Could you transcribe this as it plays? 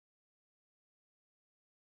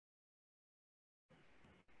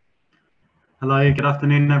Hello, good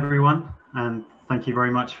afternoon, everyone, and thank you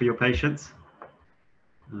very much for your patience.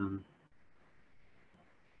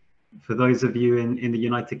 For those of you in the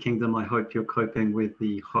United Kingdom, I hope you're coping with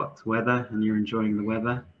the hot weather and you're enjoying the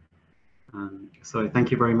weather. So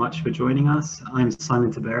thank you very much for joining us. I'm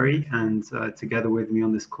Simon Tiberi, and together with me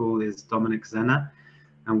on this call is Dominic Zenner,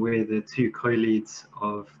 and we're the two co-leads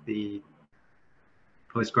of the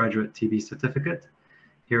postgraduate TB certificate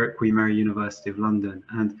here at Queen Mary University of London.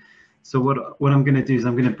 And so what I'm going to do is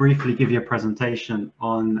I'm going to briefly give you a presentation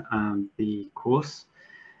on the course,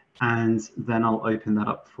 and then I'll open that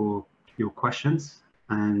up for your questions.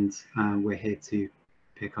 And we're here to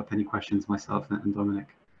pick up any questions, myself and Dominic.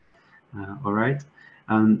 All right.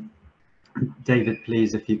 David,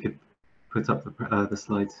 please, if you could put up the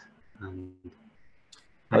slides.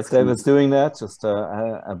 As David's doing that, just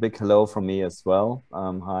a big hello from me as well.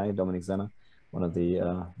 Hi, Dominic Zenner, one of the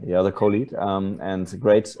other co-lead, and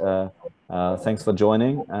great. Thanks for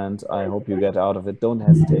joining, and I hope you get out of it. Don't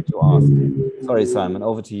hesitate to ask. Sorry, Simon,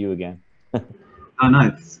 over to you again. Oh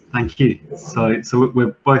no, thank you. So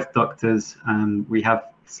we're both doctors, and we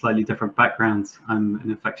have slightly different backgrounds. I'm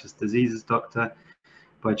an infectious diseases doctor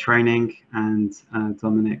by training, and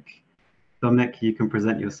Dominic, you can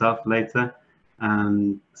present yourself later.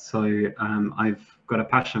 I've got a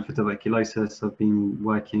passion for tuberculosis. I've been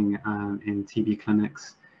working in TB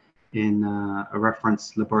clinics in a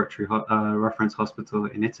reference laboratory, reference hospital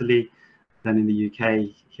in Italy, then in the UK,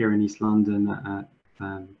 here in East London at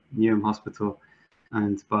Newham Hospital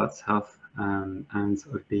and Barts Health, and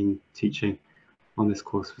I've been teaching on this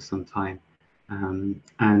course for some time. And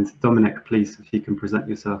Dominic, please, if you can present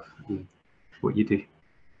yourself and what you do.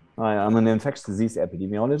 Hi, I'm an infectious disease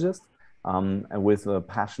epidemiologist with a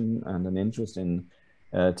passion and an interest in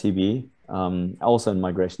TB, also in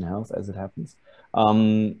migration health, as it happens.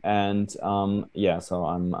 Yeah, so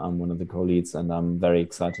I'm one of the co-leads, and I'm very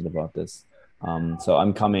excited about this. So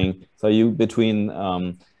I'm coming. So you between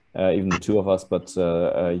even the two of us, but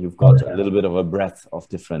you've got a little bit of a breadth of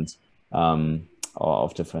different things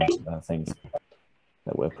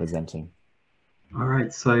that we're presenting. All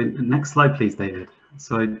right. So next slide, please, David.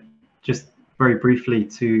 So just very briefly,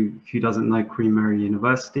 to who doesn't know Queen Mary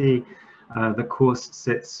University, the course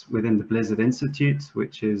sits within the Blizzard Institute,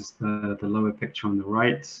 which is the lower picture on the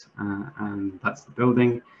right, and that's the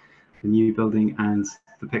building, the new building, and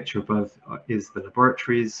the picture above is the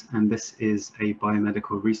laboratories, and this is a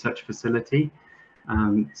biomedical research facility.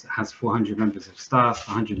 It has 400 members of staff,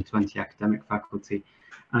 120 academic faculty,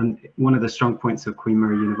 and one of the strong points of Queen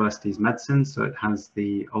Mary University is medicine, so it has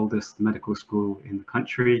the oldest medical school in the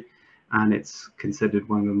country, and it's considered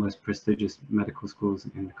one of the most prestigious medical schools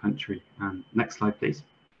in the country. Next slide, please.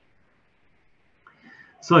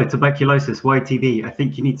 So tuberculosis, why TB? I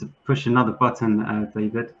think you need to push another button,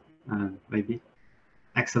 David, maybe.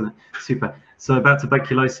 Excellent, super. So about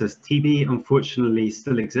tuberculosis, TB unfortunately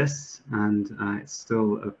still exists, and it's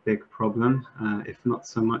still a big problem, if not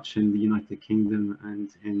so much in the United Kingdom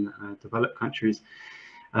and in developed countries.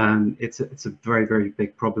 It's a very, very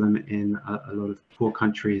big problem in a lot of poor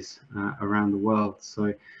countries around the world.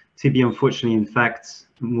 So TB unfortunately infects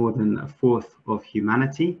more than a fourth of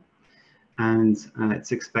humanity, and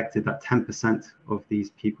it's expected that 10% of these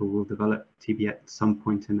people will develop TB at some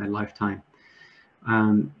point in their lifetime.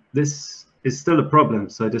 This is still a problem.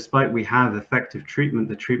 So despite we have effective treatment,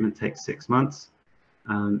 the treatment takes 6 months.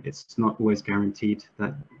 It's not always guaranteed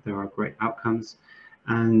that there are great outcomes.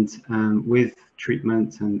 And with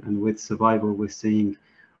treatment and with survival, we're seeing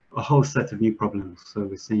a whole set of new problems. So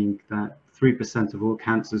we're seeing that 3% of all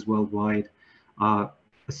cancers worldwide are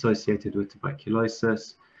associated with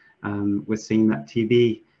tuberculosis. We're seeing that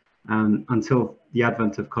TB, until the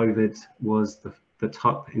advent of COVID, was the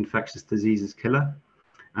top infectious diseases killer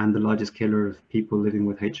and the largest killer of people living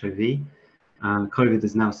with HIV. COVID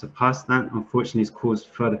has now surpassed that. Unfortunately, it's caused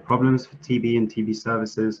further problems for TB and TB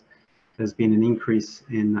services. There's been an increase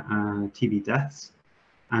in TB deaths,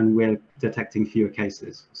 and we're detecting fewer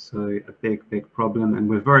cases. So a big, big problem, and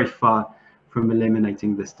we're very far from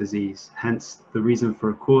eliminating this disease. Hence the reason for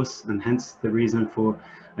a course, and hence the reason for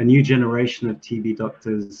a new generation of TB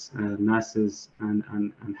doctors, nurses,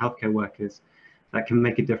 and healthcare workers that can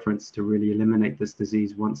make a difference to really eliminate this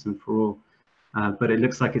disease once and for all. But it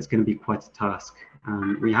looks like it's going to be quite a task.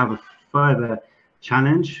 We have a further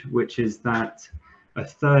challenge, which is that a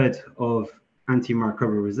third of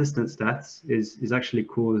antimicrobial resistance deaths is actually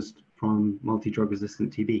caused from multi-drug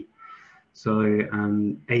resistant TB. So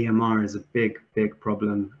AMR is a big, big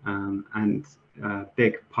problem, and a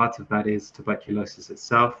big part of that is tuberculosis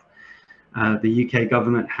itself. The UK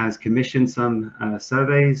government has commissioned some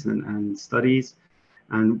surveys and studies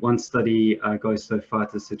And one study goes so far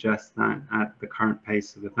to suggest that at the current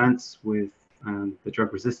pace of events with the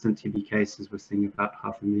drug-resistant TB cases, we're seeing about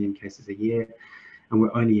 500,000 cases a year, and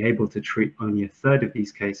we're only able to treat only a third of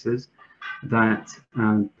these cases, that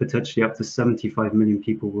potentially up to 75 million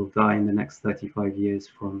people will die in the next 35 years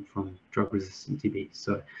from drug-resistant TB.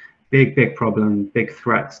 So big problem, big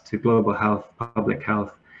threat to global health, public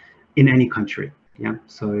health in any country. Yeah,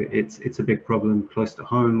 so it's a big problem close to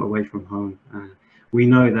home, away from home. We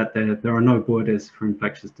know that there are no borders for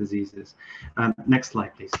infectious diseases. Next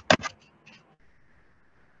slide, please.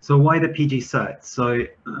 So why the PGCert? So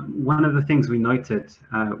one of the things we noted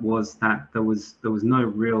was that there was no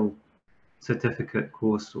real certificate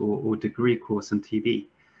course or degree course in TB.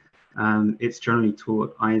 It's generally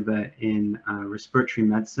taught either in respiratory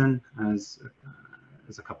medicine as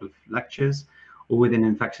a couple of lectures, or within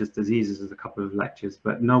infectious diseases as a couple of lectures,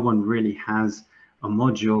 but no one really has a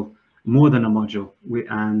module, more than a module,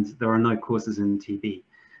 and there are no courses in TB.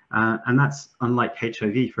 And that's unlike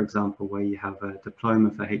HIV, for example, where you have a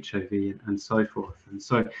diploma for HIV and so forth. And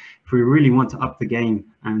so if we really want to up the game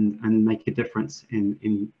and make a difference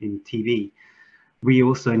in TB, we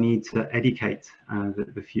also need to educate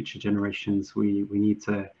the future generations. We need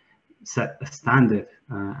to set a standard,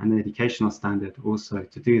 an educational standard also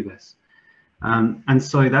to do this. And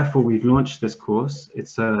so therefore we've launched this course.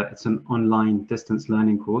 It's an online distance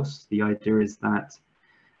learning course. The idea is that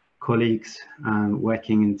colleagues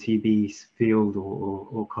working in TB's field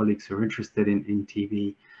or colleagues who are interested in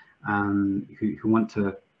TB, who want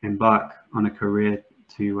to embark on a career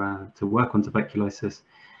to work on tuberculosis,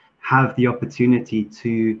 have the opportunity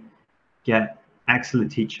to get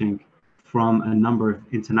excellent teaching from a number of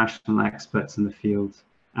international experts in the field,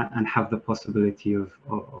 and have the possibility of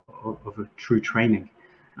a true training,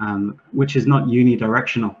 which is not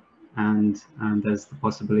unidirectional, and there's the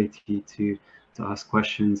possibility to ask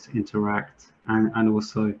questions, interact, and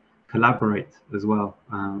also collaborate as well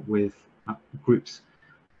with groups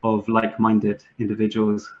of like-minded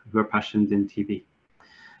individuals who are passionate in TB.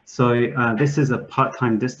 So this is a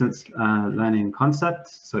part-time distance learning concept,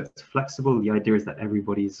 so it's flexible. The idea is that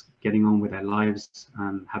everybody's getting on with their lives,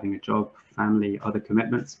 having a job, family, other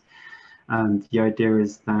commitments. And the idea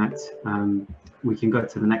is that we can go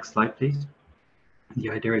to the next slide, please. The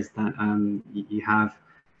idea is that you have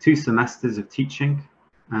 2 semesters of teaching.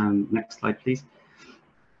 Next slide, please.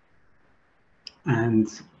 And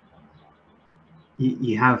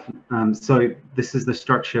you have, so this is the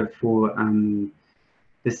structure for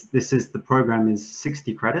this is the program is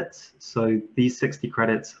 60 credits. So these 60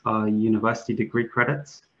 credits are university degree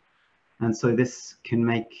credits. And so this can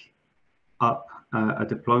make up a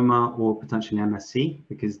diploma or potentially MSc,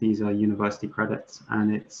 because these are university credits,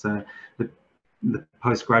 and it's the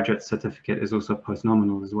postgraduate certificate is also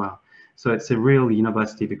post-nominal as well. So it's a real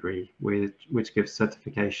university degree which gives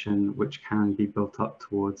certification, which can be built up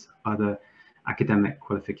towards other academic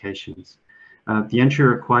qualifications. The entry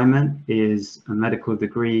requirement is a medical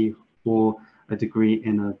degree or a degree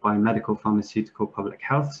in a biomedical pharmaceutical public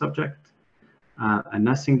health subject, a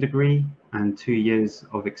nursing degree, and 2 years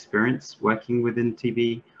of experience working within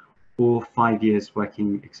TB, or 5 years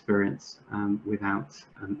working experience without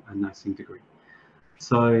a nursing degree.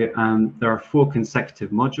 So there are 4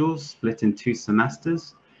 consecutive modules split in 2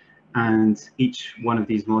 semesters, and each one of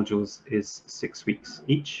these modules is 6 weeks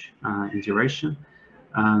each in duration.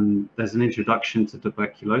 There's an introduction to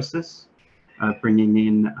tuberculosis, bringing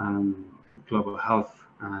in global health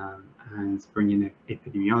and bringing in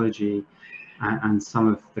epidemiology and some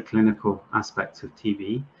of the clinical aspects of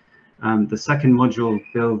TB. The second module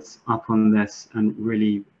builds up on this, and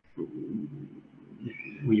really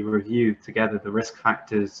we review together the risk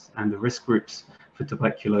factors and the risk groups for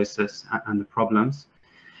tuberculosis and the problems.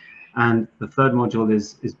 And the third module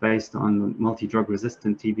is based on multi-drug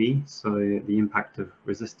resistant TB, so the impact of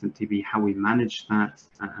resistant TB, how we manage that,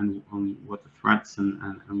 and on what the threats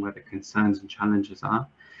and where the concerns and challenges are.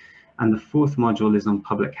 And the fourth module is on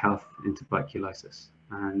public health in tuberculosis.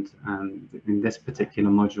 And in this particular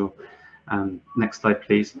module, next slide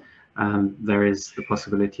please, there is the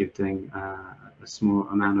possibility of doing a small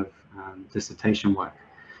amount of dissertation work.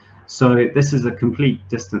 So this is a complete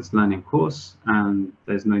distance learning course.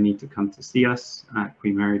 There's no need to come to see us at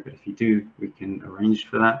Queen Mary, but if you do, we can arrange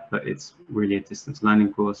for that. But it's really a distance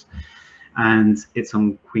learning course, and it's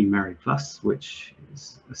on Queen Mary Plus, which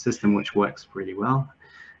is a system which works really well.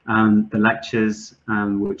 The lectures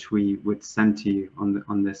which we would send to you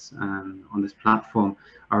on this platform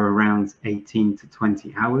are around 18 to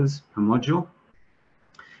 20 hours per module,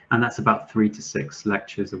 and that's about 3 to 6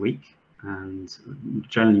 lectures a week, and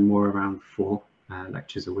generally more around 4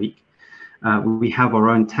 lectures a week. We have our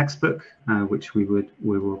own textbook, which we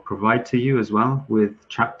will provide to you as well, with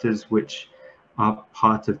chapters which are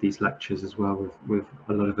part of these lectures as well, with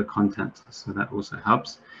a lot of the content. So that also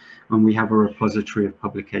helps. And we have a repository of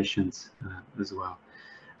publications as well.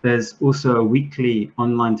 There's also a weekly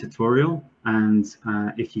online tutorial, and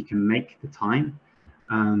if you can make the time,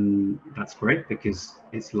 that's great because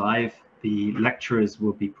it's live. The lecturers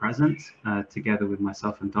will be present together with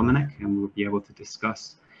myself and Dominic, and we'll be able to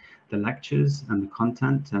discuss the lectures and the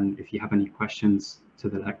content. And if you have any questions to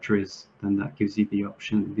the lecturers, then that gives you the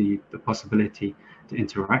option, the possibility to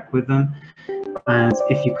interact with them. And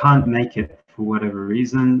if you can't make it for whatever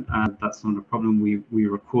reason, that's not a problem. We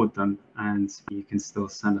record them, and you can still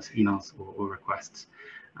send us emails or requests,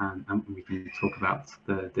 and we can talk about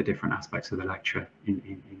the different aspects of the lecture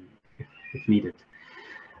if needed.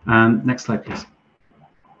 Next slide, please.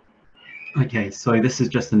 Okay, so this is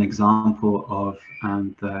just an example of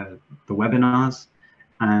the webinars,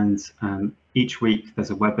 and each week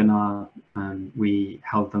there's a webinar. We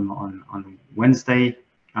held them on Wednesday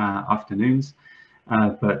afternoons,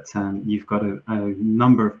 but you've got a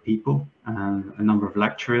number of people, a number of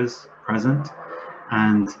lecturers present,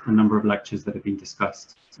 and a number of lectures that have been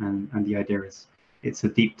discussed. And the idea is it's a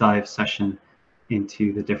deep dive session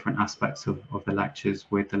into the different aspects of the lectures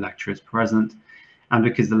with the lecturers present. And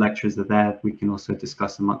because the lecturers are there, we can also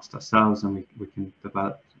discuss amongst ourselves, and we can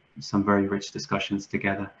develop some very rich discussions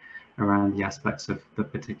together around the aspects of the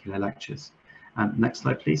particular lectures. Next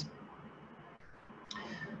slide, please.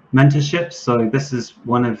 Mentorship. So this is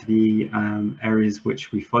one of the areas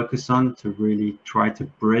which we focus on to really try to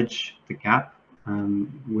bridge the gap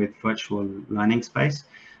with virtual learning space.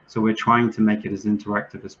 So we're trying to make it as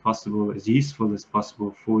interactive as possible, as useful as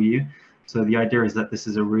possible for you. So the idea is that this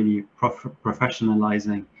is a really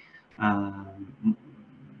professionalizing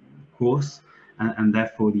course, and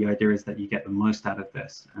therefore the idea is that you get the most out of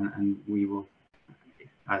this, and we will,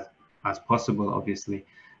 as possible, obviously,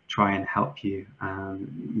 try and help you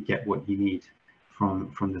get what you need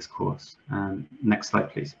from this course. Next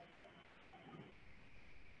slide, please.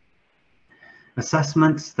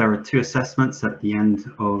 Assessments. There are 2 assessments at the end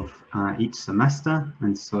of each semester,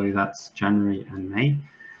 and so that's January and May.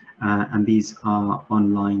 And these are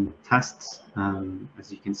online tests,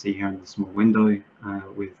 as you can see here in the small window,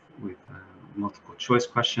 with multiple choice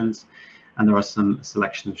questions, and there are some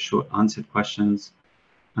selection of short answered questions.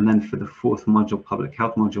 And then for the 4th module, public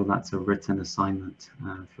health module, that's a written assignment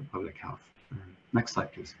for public health. Next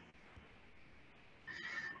slide, please.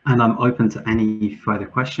 And I'm open to any further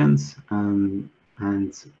questions, and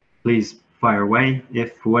please fire away.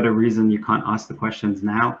 If for whatever reason you can't ask the questions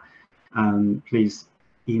now, please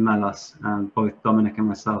email us. Both Dominic and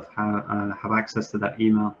myself have access to that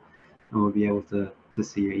email, and we'll be able to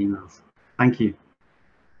see your emails. Thank you.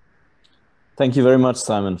 Thank you very much,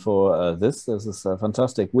 Simon, for this. This is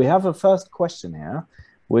fantastic. We have a first question here,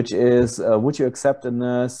 which is, would you accept a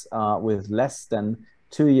nurse with less than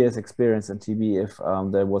 2 years experience in TB if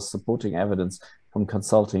there was supporting evidence from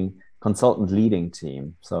consultant leading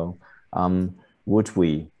team? So would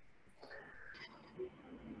we?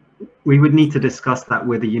 We would need to discuss that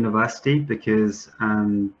with the university, because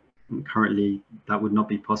currently that would not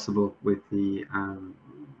be possible with the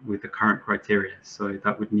current criteria. So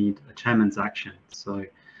that would need a chairman's action. So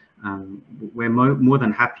we're more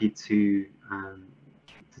than happy to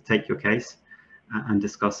take your case and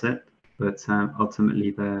discuss it, but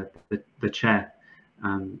ultimately the chair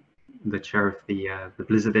of the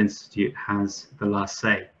Blizzard Institute has the last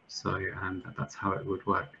say. So that's how it would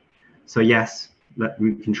work. So yes,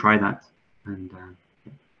 we can try that.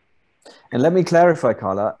 And let me clarify,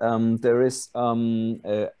 Carla, there is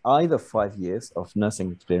either 5 years of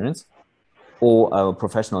nursing experience or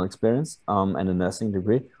professional experience and a nursing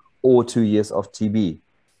degree, or 2 years of TB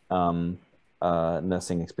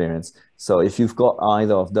nursing experience. So if you've got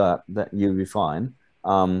either of that you'll be fine.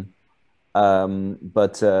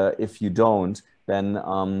 But if you don't, then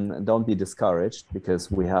don't be discouraged,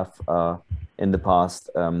 because we have in the past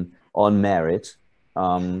on merit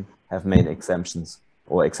have made exceptions,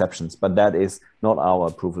 but that is not our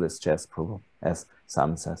approval, it's chair's approval, as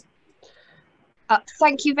Simon says.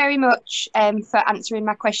 Thank you very much for answering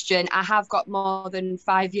my question. I have got more than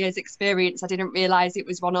 5 years experience. I didn't realise it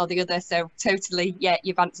was one or the other, so totally, yeah,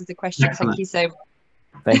 you've answered the question. Excellent. Thank you so much.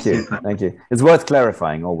 Thank you, thank you. It's worth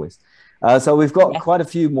clarifying always. So we've got quite a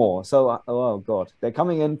few more. So, oh God, they're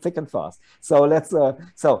coming in thick and fast. So let's,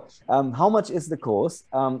 how much is the course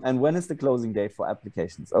and when is the closing date for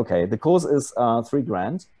applications? Okay, the course is 3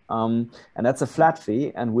 grand and that's a flat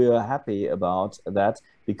fee, and we're happy about that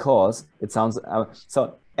because it sounds,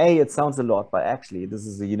 so it sounds a lot, but actually this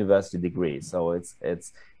is a university degree, so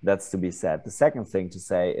that's to be said. The second thing to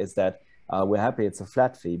say is that we're happy it's a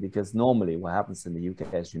flat fee, because normally what happens in the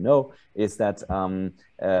UK, as you know, is that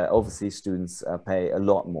overseas students pay a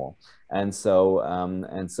lot more, and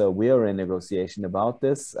so we are in negotiation about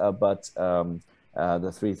this, but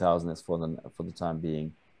the 3,000 is for the time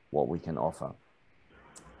being what we can offer.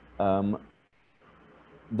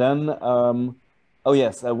 Oh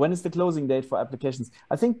yes, when is the closing date for applications?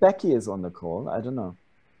 I think Becky is on the call. I don't know.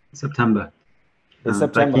 September.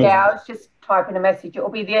 September. Becky? Yeah, I was just typing a message. It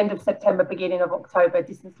will be the end of September, beginning of October.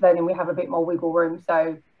 Distance learning, we have a bit more wiggle room.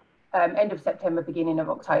 So end of September, beginning of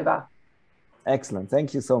October. Excellent.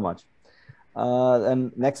 Thank you so much.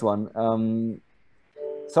 And next one.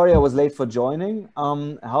 Sorry, I was late for joining.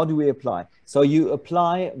 How do we apply? So you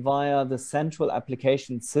apply via the central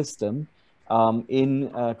application system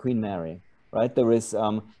in Queen Mary. Right, there is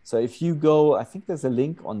so if you go, I think there's a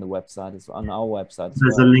link on the website, it's on our website.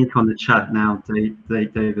 There's a link on the chat now.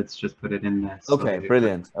 David's just put it in there. Okay, so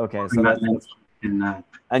brilliant. Okay, so that's in there.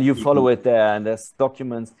 And you follow it there, and there's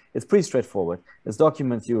documents. It's pretty straightforward. There's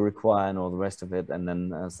documents you require and all the rest of it, and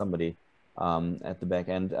then somebody at the back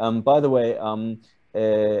end. By the way,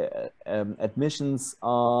 admissions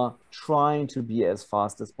are trying to be as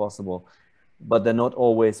fast as possible, but they're not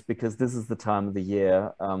always, because this is the time of the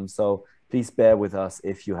year. So please bear with us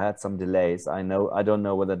if you had some delays. I don't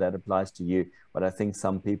know whether that applies to you, but I think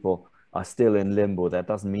some people are still in limbo. That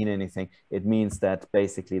doesn't mean anything. It means that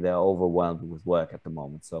basically they're overwhelmed with work at the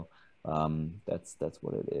moment. So that's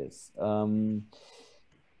what it is. When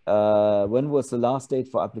was the last date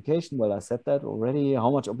for application? Well, I said that already.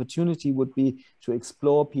 How much opportunity would be to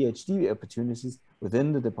explore PhD opportunities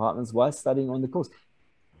within the departments while studying on the course?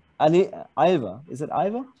 Iva, is it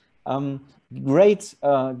Iva? Great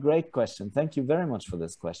question. Thank you very much for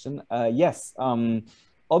this question. Yes,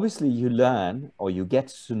 obviously you learn, or you get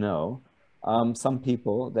to know some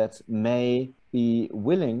people that may be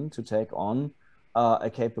willing to take on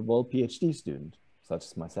a capable PhD student, such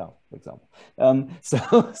as myself, for example.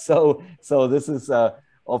 So this is,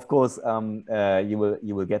 of course, you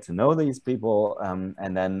will get to know these people,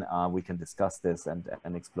 and then we can discuss this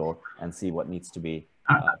and explore and see what needs to be.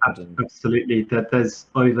 Absolutely. There's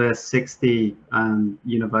over 60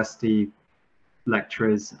 university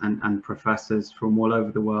lecturers and professors from all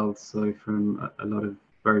over the world, so from a lot of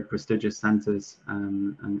very prestigious centers,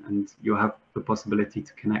 and you'll have the possibility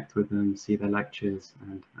to connect with them, see their lectures,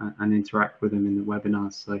 and interact with them in the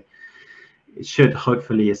webinars. So it should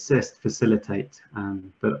hopefully facilitate,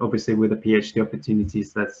 but obviously with the PhD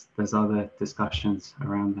opportunities, there's other discussions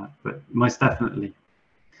around that, but most definitely.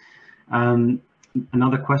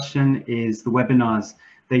 Another question is the webinars.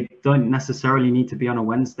 They don't necessarily need to be on a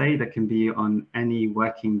Wednesday. They can be on any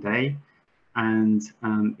working day, and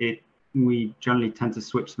we generally tend to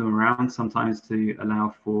switch them around sometimes to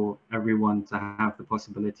allow for everyone to have the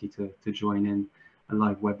possibility to join in a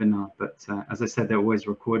live webinar. But as I said, they're always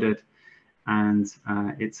recorded, and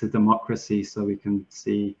it's a democracy, so we can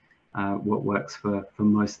see what works for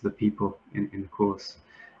most of the people in the course.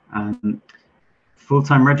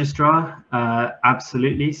 Full-time registrar,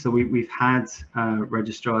 absolutely. So we've had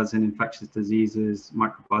registrars in infectious diseases,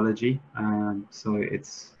 microbiology, so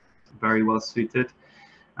it's very well suited.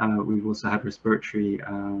 We've also had respiratory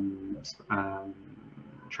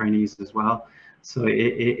trainees as well. So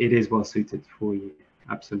it is well suited for you,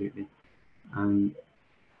 absolutely.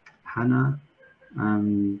 Hannah,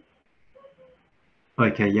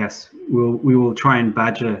 okay, yes, we will try and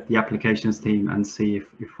badger the applications team and see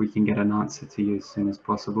if we can get an answer to you as soon as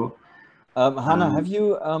possible. Hannah, have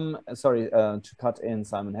you, sorry to cut in,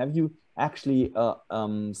 Simon, have you actually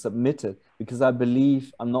submitted, because I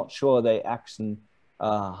believe, I'm not sure they actually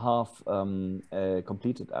half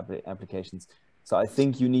completed applications. So I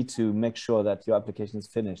think you need to make sure that your application is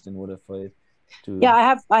finished in order for it to...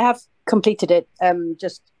 Yeah, I have completed it.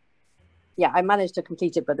 Yeah, I managed to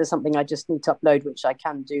complete it, but there's something I just need to upload, which I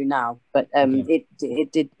can do now. But okay.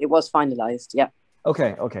 it was finalized. Yeah.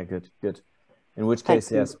 Okay. Okay. Good. In which case,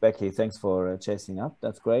 yes, Becky, thanks for chasing up.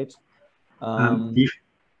 That's great. The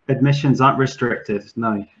admissions aren't restricted,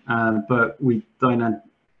 no. But we don't.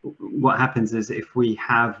 What happens is if we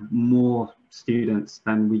have more students,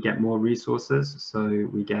 then we get more resources. So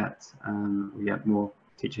we get more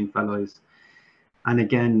teaching fellows. And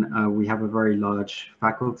again, we have a very large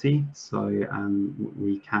faculty, so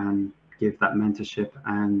we can give that mentorship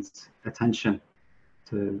and attention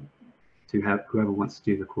to whoever wants to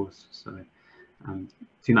do the course. So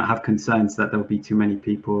do not have concerns that there'll be too many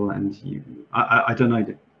people. And I don't know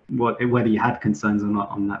whether you had concerns or not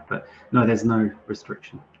on that, but no, there's no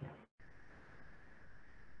restriction.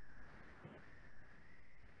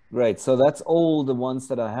 Great. So that's all the ones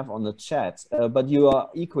that I have on the chat. But you are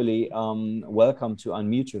equally welcome to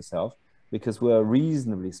unmute yourself, because we're a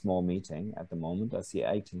reasonably small meeting at the moment. I see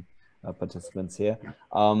 18 participants here.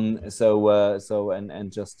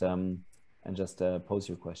 Just pose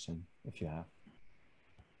your question if you have.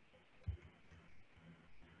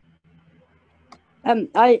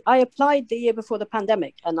 I applied the year before the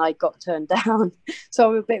pandemic and I got turned down,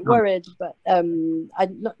 so I'm a bit worried. But I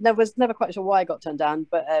was never quite sure why I got turned down.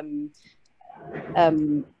 But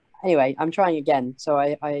anyway, I'm trying again. So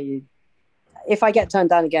if I get turned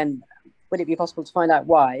down again, would it be possible to find out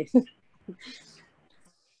why?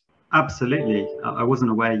 Absolutely. I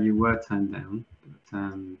wasn't aware you were turned down.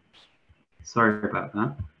 But, sorry about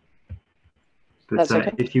that. But That's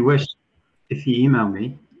okay. if you wish, if you email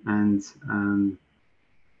me, and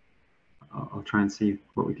I'll try and see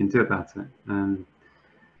what we can do about it.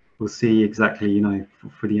 We'll see exactly,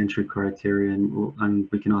 for the entry criteria, and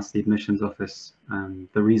we can ask the admissions office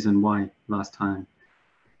the reason why last time.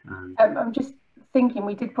 I'm just thinking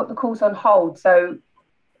we did put the course on hold, so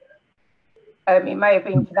it may have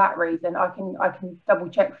been for that reason. I can double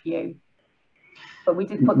check for you, but we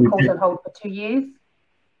did put the course on hold for 2 years.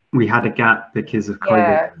 We had a gap because of COVID.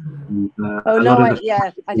 Yeah. And, oh no!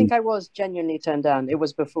 I think I was genuinely turned down. It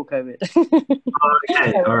was before COVID.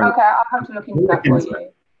 Okay, all right. Okay, I'll have to look into that for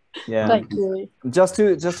you. Yeah. Thank you. Just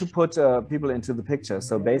to put people into the picture.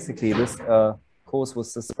 So basically, this course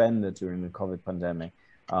was suspended during the COVID pandemic.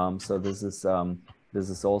 So this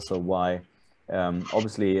is also why,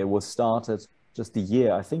 obviously, it was started just a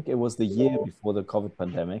year. I think it was the year before the COVID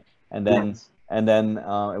pandemic, and then. Yes. And then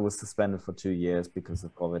it was suspended for 2 years because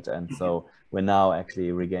of COVID. And so we're now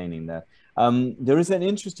actually regaining that. There is an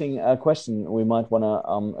interesting question we might want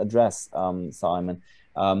to address, Simon.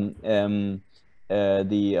 The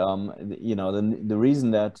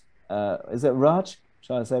reason that, is it Raj?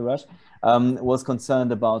 Shall I say Raj? Was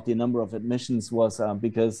concerned about the number of admissions was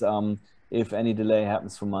because if any delay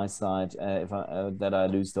happens from my side, that I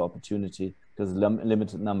lose the opportunity, because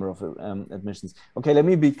limited number of admissions. Okay, let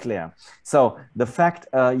me be clear. So the fact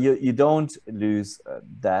you don't lose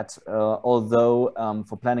that, although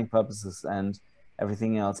for planning purposes and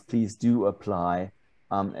everything else, please do apply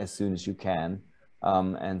as soon as you can.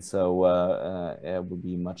 And so it would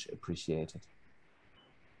be much appreciated.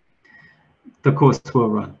 The course will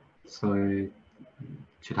run, so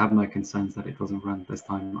should have no concerns that it doesn't run this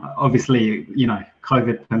time. Obviously,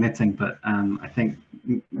 COVID permitting, but I think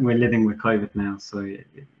we're living with COVID now, so it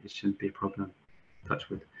shouldn't be a problem. Touch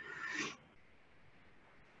wood.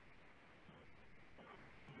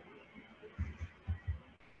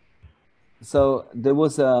 So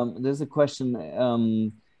there's a question.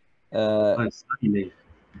 Study leave.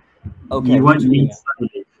 Okay. You won't need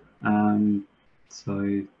study leave.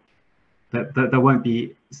 So there won't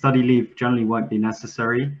be study leave. Generally, won't be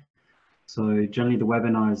necessary. So generally, the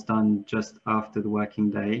webinar is done just after the working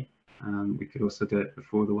day. We could also do it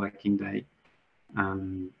before the working day,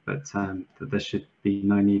 but there should be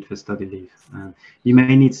no need for study leave. You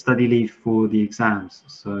may need study leave for the exams,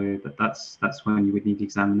 so that's when you would need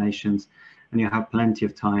examinations, and you have plenty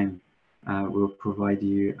of time. We'll provide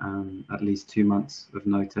you at least 2 months of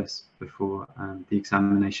notice before the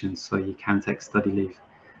examinations, so you can take study leave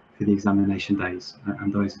for the examination days,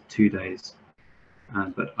 and those are 2 days.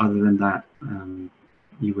 But other than that,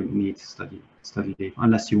 you wouldn't need to study leave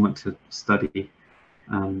unless you want to study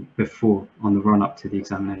before, on the run up to the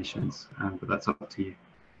examinations. But that's up to you.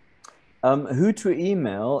 Who to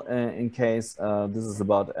email in case this is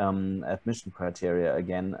about admission criteria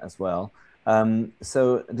again as well.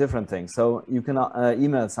 So different things. So you can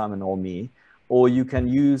email Simon or me, or you can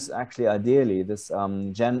use actually ideally this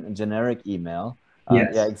generic email.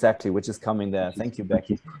 Yes. Yeah, exactly, which is coming there. Thank you,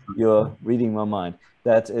 Becky. You're reading my mind.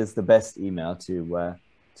 That is the best email to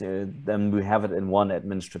then we have it in one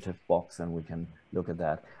administrative box and we can look at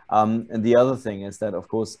that. And the other thing is that, of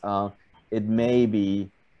course, it may be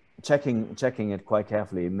checking it quite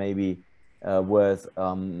carefully. It may be worth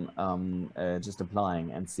just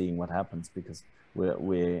applying and seeing what happens, because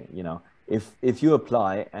we're if you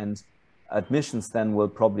apply and admissions then will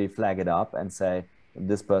probably flag it up and say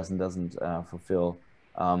this person doesn't fulfill,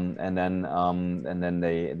 and then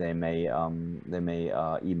they may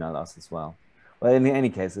email us as well. Well, in any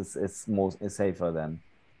case, it's safer than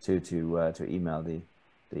to email the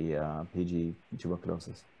PG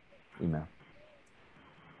tuberculosis email.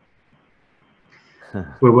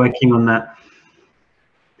 We're working on that.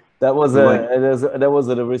 That was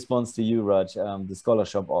a response to you, Raj. The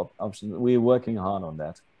scholarship option. We're working hard on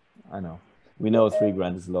that. I know. We know $3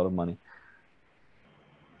 grand is a lot of money.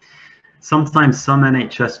 sometimes some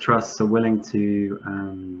NHS trusts are willing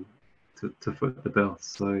to foot the bill.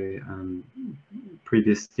 So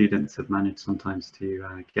previous students have managed sometimes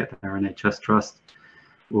to get their NHS trust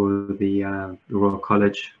or the Royal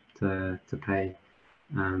College to pay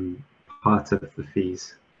part of the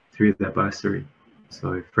fees through their bursary.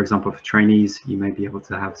 So for example, for trainees, you may be able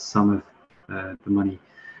to have some of the money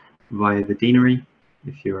via the deanery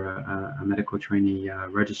if you're a medical trainee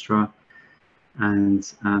registrar, and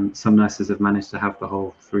some nurses have managed to have the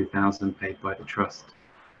whole 3,000 paid by the trust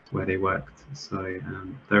where they worked. So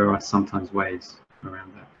there are sometimes ways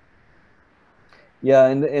around that. Yeah,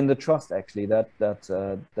 in the trust actually,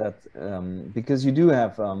 because you do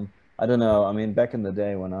have I don't know. I mean, back in the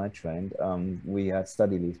day when I trained, we had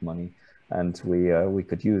study leave money, and we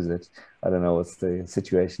could use it. I don't know what's the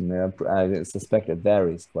situation there. I suspect it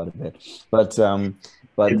varies quite a bit, but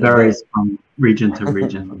it varies from region to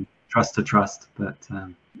region, trust to trust. But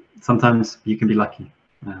sometimes you can be lucky.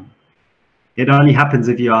 It only happens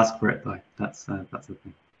if you ask for it, though. That's the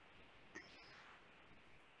thing.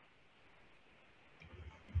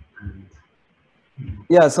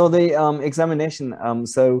 Yeah. So the examination.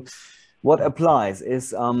 So what applies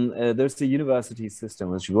is there's the university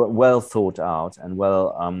system which is well thought out and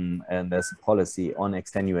well and there's a policy on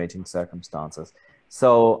extenuating circumstances.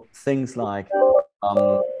 So things like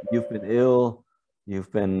you've been ill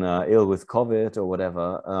with COVID or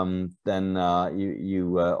whatever, then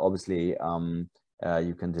you obviously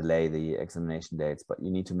you can delay the examination dates, but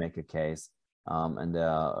you need to make a case, and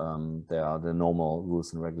there are the normal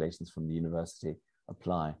rules and regulations from the university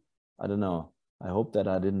apply. I don't know. I hope that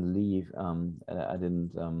I didn't leave. I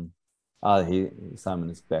didn't. Simon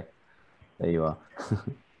is back. There you are.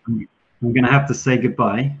 I'm going to have to say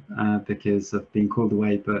goodbye because I've been called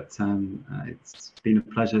away, but it's been a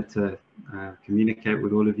pleasure to communicate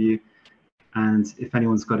with all of you. And if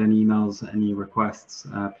anyone's got any emails, any requests,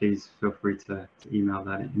 please feel free to email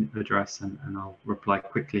that address and I'll reply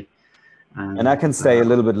quickly. And I can stay a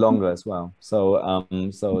little bit longer as well. So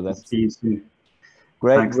so that's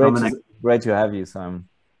great. Thanks, great to have you, Simon.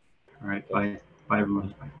 All right, bye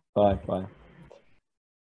everyone. Bye.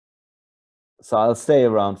 So I'll stay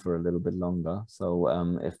around for a little bit longer. So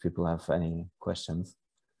if people have any questions.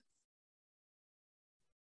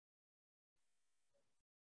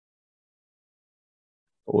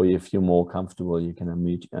 Or if you're more comfortable, you can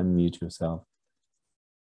unmute yourself.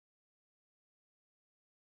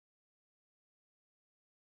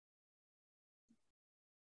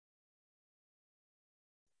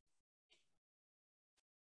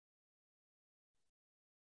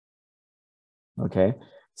 Okay,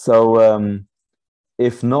 so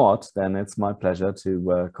if not, then it's my pleasure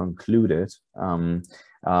to conclude it.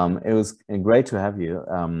 It was great to have you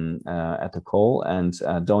at the call, and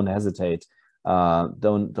don't hesitate.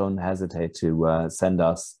 Don't hesitate to send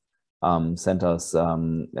us some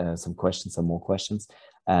questions, some more questions,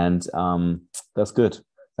 and that's good.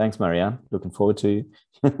 Thanks, Marianne. Looking forward to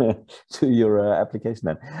to your application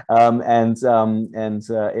then. And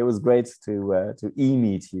it was great to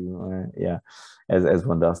e-meet you. Yeah, as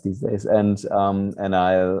one does these days. And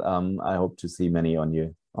I hope to see many on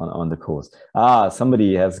you on the course.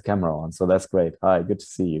 Somebody has a camera on, so that's great. Hi, good to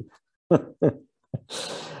see you.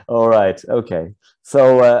 All right. Okay.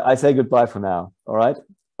 So I say goodbye for now. All right.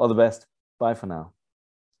 All the best. Bye for now.